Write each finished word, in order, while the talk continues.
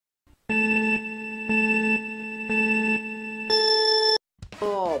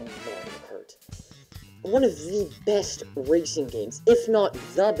Kart. One of the best racing games, if not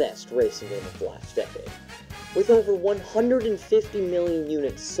the best racing game of the last decade. With over 150 million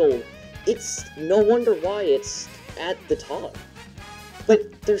units sold, it's no wonder why it's at the top.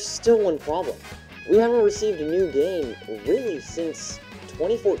 But there's still one problem. We haven't received a new game really since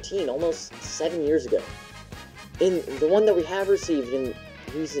 2014, almost 7 years ago. And the one that we have received in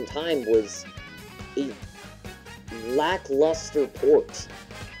recent time was a lackluster port.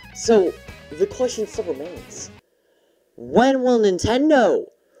 So, the question still remains, when will Nintendo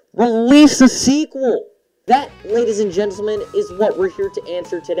release a sequel? That, ladies and gentlemen, is what we're here to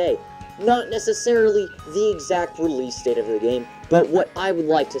answer today. Not necessarily the exact release date of the game, but what I would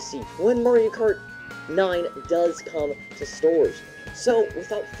like to see when Mario Kart 9 does come to stores. So,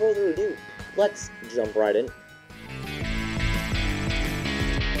 without further ado, let's jump right in.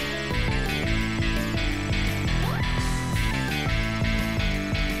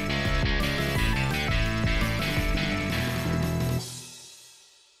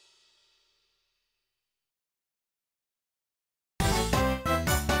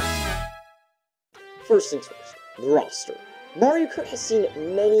 First things first, the roster. Mario Kart has seen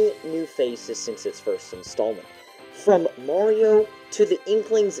many new faces since its first installment, from Mario to the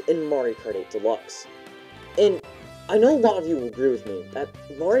Inklings in Mario Kart 8 Deluxe. And I know a lot of you will agree with me that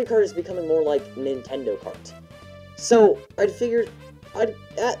Mario Kart is becoming more like Nintendo Kart. So I figured I'd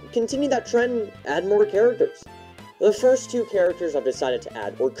continue that trend and add more characters. The first two characters I've decided to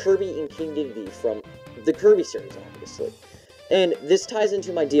add were Kirby and King Dedede from the Kirby series, obviously. And this ties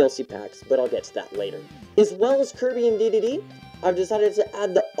into my DLC packs, but I'll get to that later. As well as Kirby and Dedede, I've decided to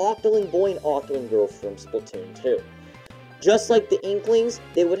add the Octoling Boy and Octoling Girl from Splatoon 2. Just like the Inklings,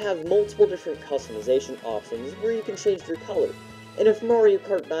 they would have multiple different customization options where you can change their color. And if Mario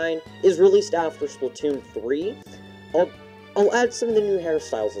Kart 9 is released after Splatoon 3, I'll add some of the new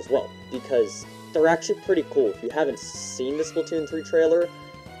hairstyles as well, because they're actually pretty cool. If you haven't seen the Splatoon 3 trailer,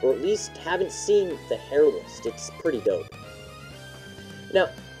 or at least haven't seen the hair list, it's pretty dope. Now,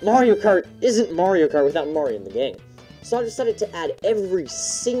 Mario Kart isn't Mario Kart without Mario in the game, so I decided to add every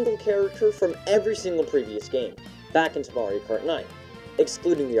single character from every single previous game back into Mario Kart 9,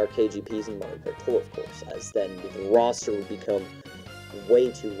 excluding the arcade GPs and Mario Kart Tour, of course, as then the roster would become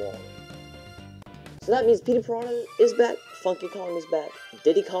way too long. So that means Peter Piranha is back, Funky Kong is back,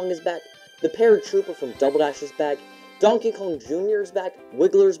 Diddy Kong is back, the Paratrooper from Double Dash is back, Donkey Kong Jr. is back,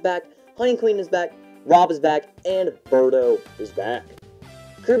 Wiggler is back, Honey Queen is back, Rob is back, and Birdo is back.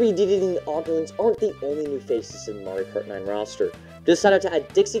 Kirby, Dedede, and the Octolings aren't the only new faces in the Mario Kart 9 roster. Decided to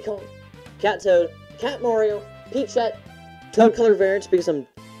add Dixie Kong, Cat Toad, Cat Mario, Peachette, Toad color variants because I'm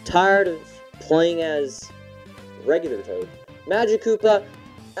tired of playing as regular Toad, Magic Koopa.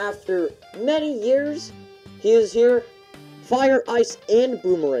 After many years, he is here, Fire, Ice, and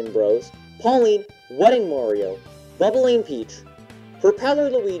Boomerang Bros, Pauline, Wedding Mario, Bubble Lane Peach, Propeller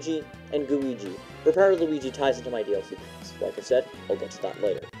Luigi, and Gooigi. Propeller Luigi ties into my DLC packs. Like I said, I'll get to that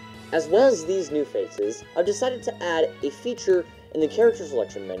later. As well as these new faces, I've decided to add a feature in the character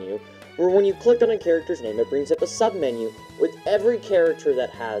selection menu, where when you click on a character's name, it brings up a sub-menu with every character that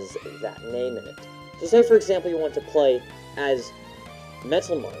has that name in it. So say, for example, you want to play as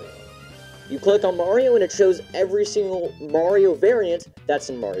Metal Mario. You click on Mario and it shows every single Mario variant that's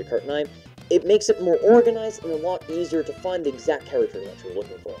in Mario Kart 9. It makes it more organized and a lot easier to find the exact character that you're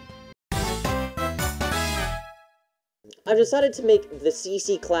looking for. I've decided to make the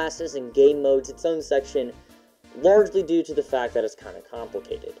CC classes and game modes its own section, largely due to the fact that it's kind of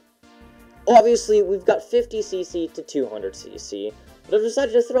complicated. Obviously, we've got 50cc to 200cc, but I've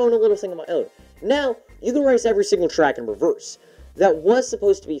decided to throw in a little thing of my own. Now, you can race every single track in reverse. That was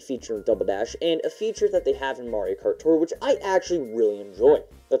supposed to be featured in Double Dash, and a feature that they have in Mario Kart Tour, which I actually really enjoy.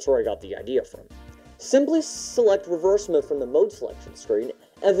 That's where I got the idea from. Simply select reverse mode from the mode selection screen,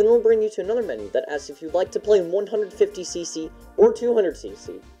 and then it will bring you to another menu that asks if you'd like to play in 150cc or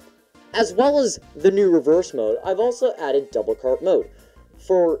 200cc. As well as the new reverse mode, I've also added double kart mode,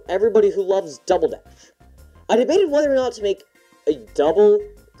 for everybody who loves Double Dash. I debated whether or not to make a double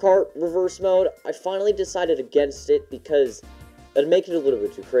kart reverse mode. I finally decided against it because it'd make it a little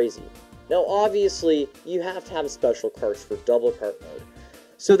bit too crazy. Now obviously, you have to have special carts for double kart mode.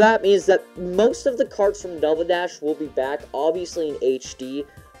 So that means that most of the carts from Double Dash will be back, obviously in HD,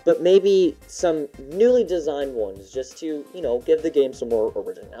 but maybe some newly designed ones, just to, you know, give the game some more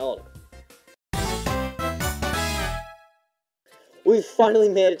originality. We've finally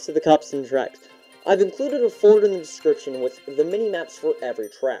made it to the cups and tracks. I've included a folder in the description with the mini-maps for every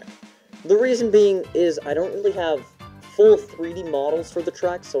track. The reason being is I don't really have full 3D models for the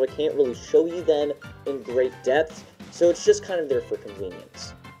tracks, so I can't really show you them in great depth, so it's just kind of there for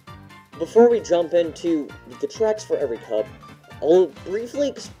convenience. before we jump into the tracks for every cup, I'll briefly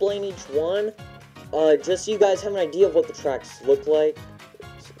explain each one, just so you guys have an idea of what the tracks look like,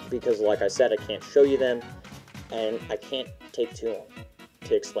 because like I said, I can't show you them, and I can't take too long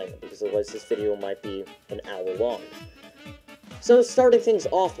to explain them, because otherwise this video might be an hour long. So starting things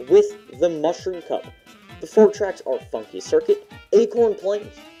off with the Mushroom Cup. The 4 tracks are Funky Circuit, Acorn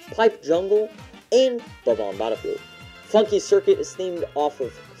Plains, Pipe Jungle, and Bob-omb Battlefield. Funky Circuit is themed off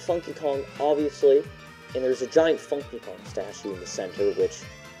of Funky Kong, obviously, and there's a giant Funky Kong statue in the center, which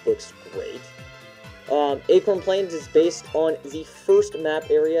looks great. Acorn Plains is based on the first map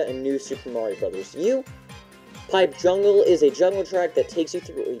area in New Super Mario Bros. U. Pipe Jungle is a jungle track that takes you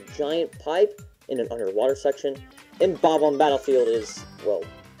through a giant pipe in an underwater section, and Bob-omb Battlefield is, well,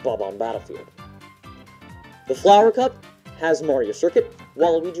 Bob-omb Battlefield. The Flower Cup has Mario Circuit,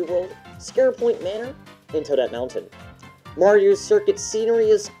 Waluigi World, Scare Point Manor, and Toadette Mountain. Mario Circuit scenery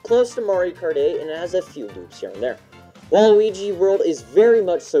is close to Mario Kart 8 and it has a few loops here and there. Waluigi World is very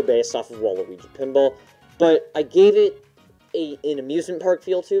much so based off of Waluigi Pinball, but I gave it an amusement park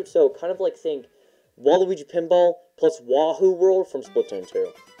feel to it, so kind of like think Waluigi Pinball plus Wahoo World from Splatoon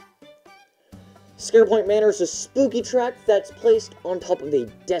 2. Scare Point Manor is a spooky track that's placed on top of a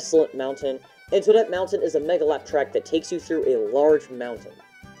desolate mountain, and Toadette Mountain is a mega lap track that takes you through a large mountain.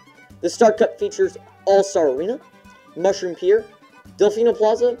 The Star Cup features All-Star Arena, Mushroom Pier, Delfino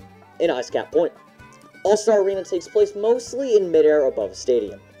Plaza, and Ice Cap Point. All-Star Arena takes place mostly in midair above a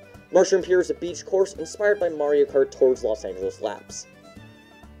stadium. Mushroom Pier is a beach course inspired by Mario Kart Tours Los Angeles laps.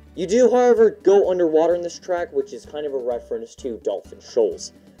 You do, however, go underwater in this track, which is kind of a reference to Dolphin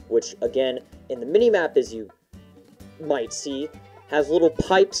Shoals, which, again, in the minimap, as you might see, has little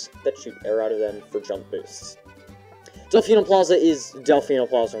pipes that shoot air out of them for jump boosts. Delfino Plaza is Delfino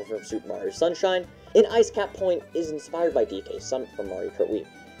Plaza from Super Mario Sunshine, and Ice Cap Point is inspired by DK Summit from Mario Kart Wii.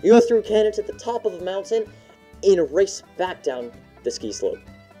 You go through cannons at the top of a mountain and race back down the ski slope.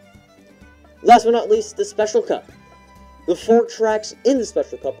 Last but not least, the Special Cup. The 4 tracks in the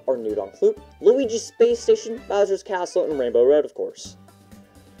Special Cup are New Donk Loop, Luigi's Space Station, Bowser's Castle, and Rainbow Road, of course.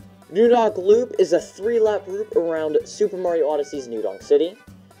 New Donk Loop is a 3-lap loop around Super Mario Odyssey's New Donk City,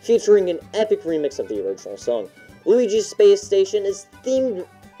 featuring an epic remix of the original song. Luigi's Space Station is themed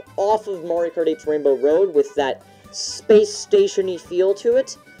off of Mario Kart 8's Rainbow Road with that space station-y feel to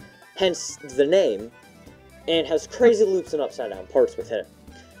it, hence the name, and has crazy loops and upside-down parts within it.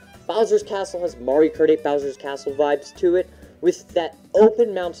 Bowser's Castle has Mario Kart 8 Bowser's Castle vibes to it, with that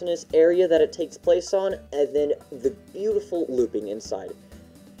open mountainous area that it takes place on, and then the beautiful looping inside.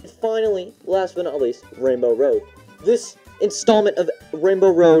 And finally, last but not least, Rainbow Road. This installment of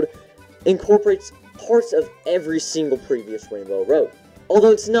Rainbow Road incorporates parts of every single previous Rainbow Road.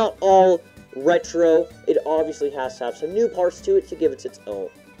 Although it's not all retro, it obviously has to have some new parts to it to give it its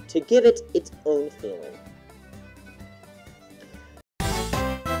own feeling.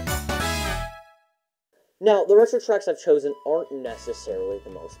 Now, the retro tracks I've chosen aren't necessarily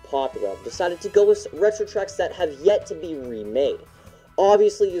the most popular. I've decided to go with retro tracks that have yet to be remade.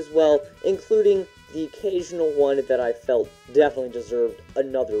 Obviously, as well, including the occasional one that I felt definitely deserved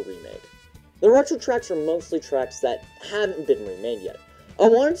another remake. The retro tracks are mostly tracks that haven't been remade yet. I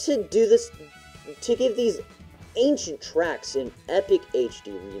wanted to do this to give these ancient tracks an epic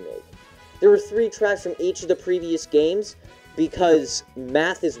HD remake. There were 3 tracks from each of the previous games, because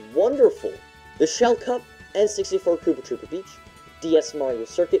math is wonderful. The Shell Cup, N64 Koopa Troopa Beach, DS Mario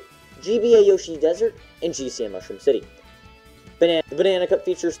Circuit, GBA Yoshi Desert, and GCN Mushroom City. The Banana Cup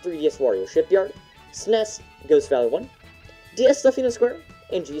features 3DS Wario Shipyard, SNES Ghost Valley 1, DS Delfino Square,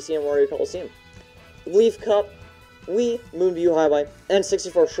 and GCN Wario Coliseum. The Leaf Cup, Wii Moonview Highway,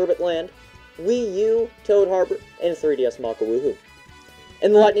 N64 Sherbet Land, Wii U Toad Harbor, and 3DS Mako Woohoo.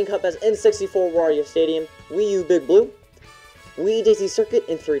 And the Lightning Cup has N64 Wario Stadium, Wii U Big Blue, Wii Daisy Circuit,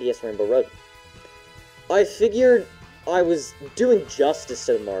 and 3DS Rainbow Road. I figured I was doing justice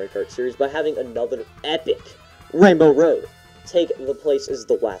to the Mario Kart series by having another epic Rainbow Road take the place as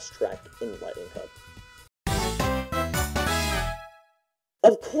the last track in the Lightning Cup.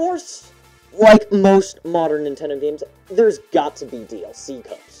 Of course, like most modern Nintendo games, there's got to be DLC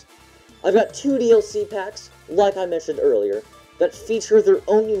cups. I've got 2 DLC packs, like I mentioned earlier, that feature their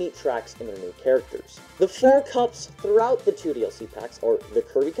own unique tracks and their new characters. The 4 cups throughout the 2 DLC packs are the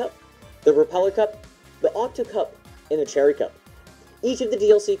Kirby Cup, the Propeller Cup, the Octo Cup, and the Cherry Cup. Each of the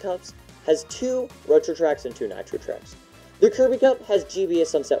DLC cups has 2 retro tracks and 2 nitro tracks. The Kirby Cup has GBA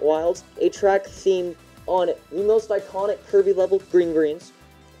Sunset Wilds, a track themed on the most iconic Kirby level, Green Greens,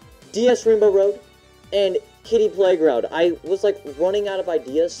 DS Rainbow Road, and Kitty Playground. I was like running out of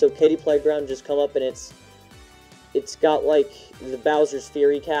ideas, so Kitty Playground just come up and it's got like the Bowser's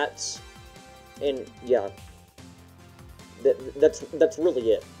Fury Cats And yeah, that's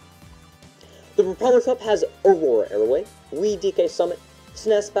really it. The Propeller Cup has Aurora Airway, Wii DK Summit,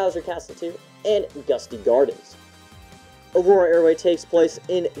 SNES Bowser Castle 2, and Gusty Gardens. Aurora Airway takes place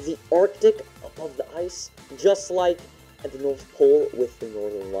in the Arctic above the ice, just like at the North Pole with the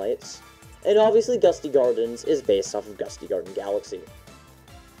Northern Lights. And obviously Gusty Gardens is based off of Gusty Garden Galaxy.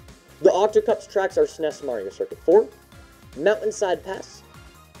 The Octocup's tracks are SNES Mario Circuit 4, Mountainside Pass,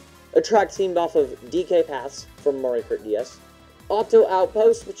 a track themed off of DK Paths from Mario Kart DS, Octo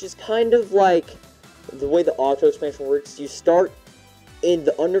Outpost, which is kind of like the way the Octo expansion works. You start in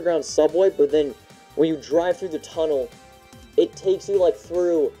the underground subway, but then when you drive through the tunnel, it takes you like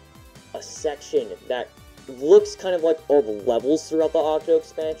through a section that looks kind of like all the levels throughout the Octo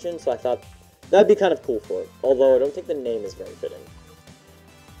expansion, so I thought that'd be kind of cool for it, although I don't think the name is very fitting.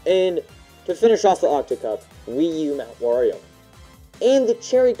 And to finish off the Octo Cup, Wii U Mount Wario. And the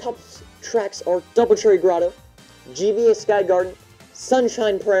Cherry Cup's tracks are Double Cherry Grotto, GBA Sky Garden,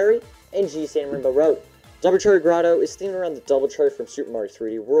 Sunshine Prairie, and G-Sand Rainbow Road. Double Cherry Grotto is themed around the Double Cherry from Super Mario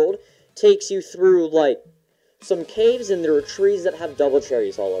 3D World. Takes you through, like, some caves, and there are trees that have double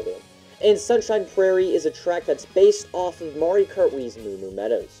cherries all over them. And Sunshine Prairie is a track that's based off of Mario Kart Wii's Moo Moo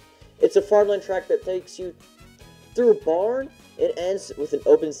Meadows. It's a farmland track that takes you through a barn. It ends with an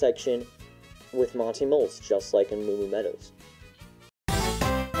open section with Monty Moles, just like in Moo Moo Meadows.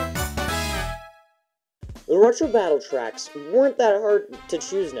 The retro battle tracks weren't that hard to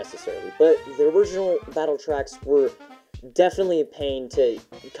choose necessarily, but the original battle tracks were definitely a pain to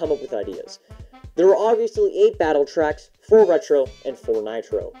come up with ideas. There were obviously 8 battle tracks, 4 retro and 4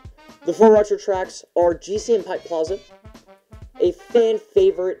 nitro. The 4 retro tracks are GC and Pipe Plaza, a fan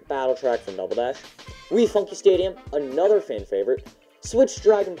favorite battle track from Double Dash, Wii Funky Stadium, another fan favorite, Switch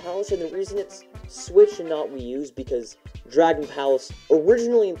Dragon Palace, and the reason it's Switch and not Wii U is because Dragon Palace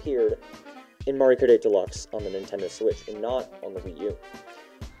originally appeared in Mario Kart 8 Deluxe on the Nintendo Switch and not on the Wii U.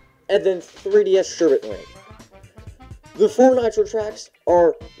 And then 3DS Sherbet Lane. The 4 nitro tracks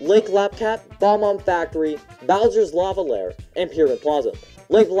are Lake Lapcap, Bomb Factory, Bowser's Lava Lair, and Pyramid Plaza.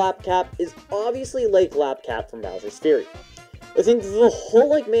 Lake Lapcap is obviously Lake Lapcap from Bowser's Fury. I think the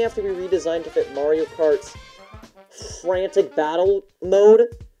whole lake may have to be redesigned to fit Mario Kart's frantic battle mode,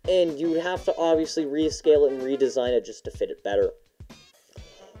 and you would have to obviously rescale it and redesign it just to fit it better.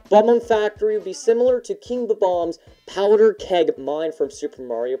 Bomb Factory would be similar to King Bomb's Powder Keg Mine from Super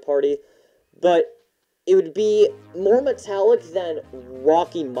Mario Party, but it would be more metallic than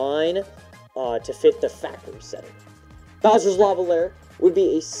Rocky Mine to fit the factory setting. Bowser's Lava Lair would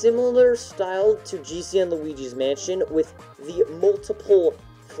be a similar style to GC and Luigi's Mansion with the multiple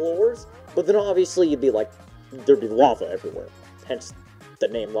floors, but then obviously you'd be like, there'd be lava everywhere, hence the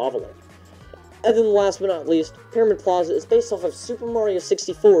name Lava Lair. And then last but not least, Pyramid Plaza is based off of Super Mario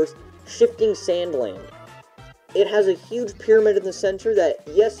 64's Shifting Sandland. It has a huge pyramid in the center that,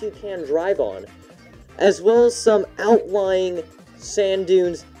 yes, you can drive on, as well as some outlying sand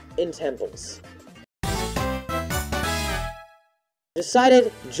dunes and temples.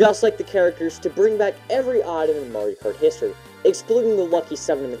 Decided, just like the characters, to bring back every item in Mario Kart history, excluding the Lucky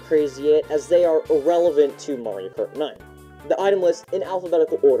 7 and the Crazy 8, as they are irrelevant to Mario Kart 9. The item list in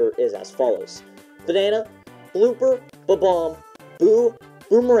alphabetical order is as follows: Banana, Blooper, Babomb, Boo,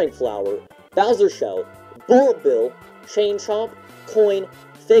 Boomerang Flower, Bowser Shell, Bullet Bill, Chain Chomp, Coin,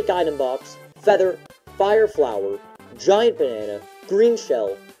 Fake Item Box, Feather, Fire Flower, Giant Banana, Green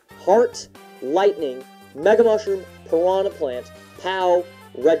Shell, Heart, Lightning, Mega Mushroom, Piranha Plant, Pow,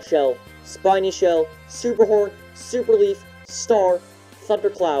 Red Shell, Spiny Shell, Super Horn, Super Leaf, Star,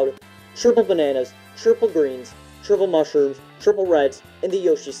 Thundercloud, Triple Bananas, Triple Greens, Triple Mushrooms, Triple Reds, and the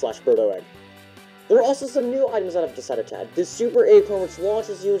Yoshi/Birdo Egg. There are also some new items that I've decided to add. The Super Acorn, which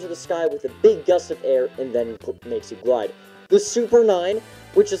launches you into the sky with a big gust of air and then makes you glide. The Super 9,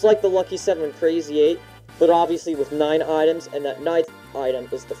 which is like the Lucky 7 and Crazy 8, but obviously with 9 items, and that 9th item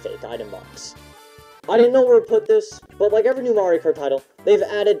is the Fake Item Box. I didn't know where to put this, but like every new Mario Kart title, they've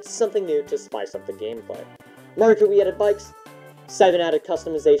added something new to spice up the gameplay. Mario Kart Wii added bikes, 7 added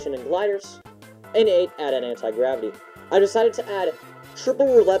customization and gliders, and 8 added anti-gravity. I decided to add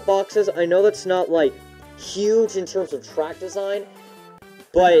triple roulette boxes. I know that's not, like, huge in terms of track design,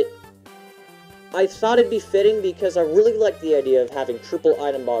 but I thought it'd be fitting because I really like the idea of having triple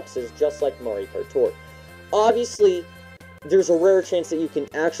item boxes just like Mario Kart Tour. Obviously, there's a rare chance that you can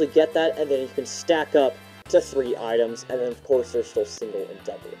actually get that, and then you can stack up to 3 items, and then of course there's still single and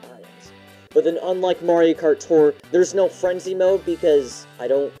double items. But then unlike Mario Kart Tour, there's no frenzy mode because I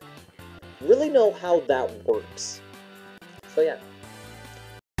don't really know how that works. So yeah.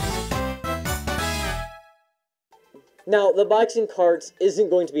 Now, the bikes and carts isn't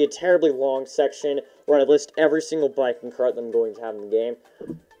going to be a terribly long section where I list every single bike and cart that I'm going to have in the game.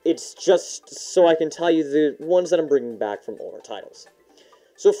 It's just so I can tell you the ones that I'm bringing back from older titles.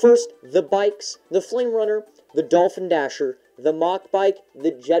 So first, the bikes, the Flame Runner, the Dolphin Dasher, the Mach Bike,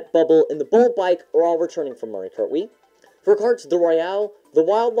 the Jet Bubble, and the Bull Bike are all returning from Mario Kart Wii. For carts, the Royale, the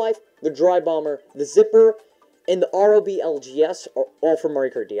Wildlife, the Dry Bomber, the Zipper, and the ROB LGS, are all from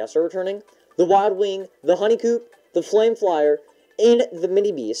Mario Kart DS are returning. The Wild Wing, the Honeycoop, the Flame Flyer, and the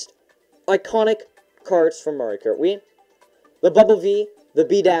Mini Beast, iconic carts from Mario Kart Wii. The Bubble V, the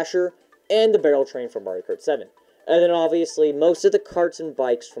Bee Dasher, and the Barrel Train from Mario Kart 7. And then obviously most of the carts and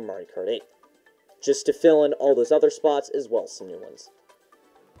bikes from Mario Kart 8. Just to fill in all those other spots as well as some new ones.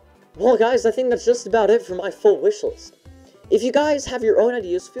 Well guys, I think that's just about it for my full wish list. If you guys have your own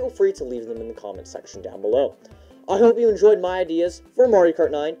ideas, feel free to leave them in the comment section down below. I hope you enjoyed my ideas for Mario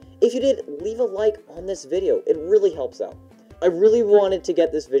Kart 9. If you did, leave a like on this video. It really helps out. I really wanted to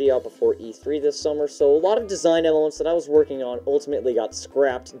get this video out before E3 this summer, so a lot of design elements that I was working on ultimately got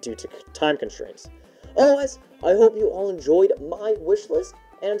scrapped due to time constraints. Otherwise, I hope you all enjoyed my wish list,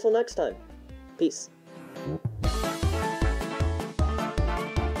 and until next time, peace.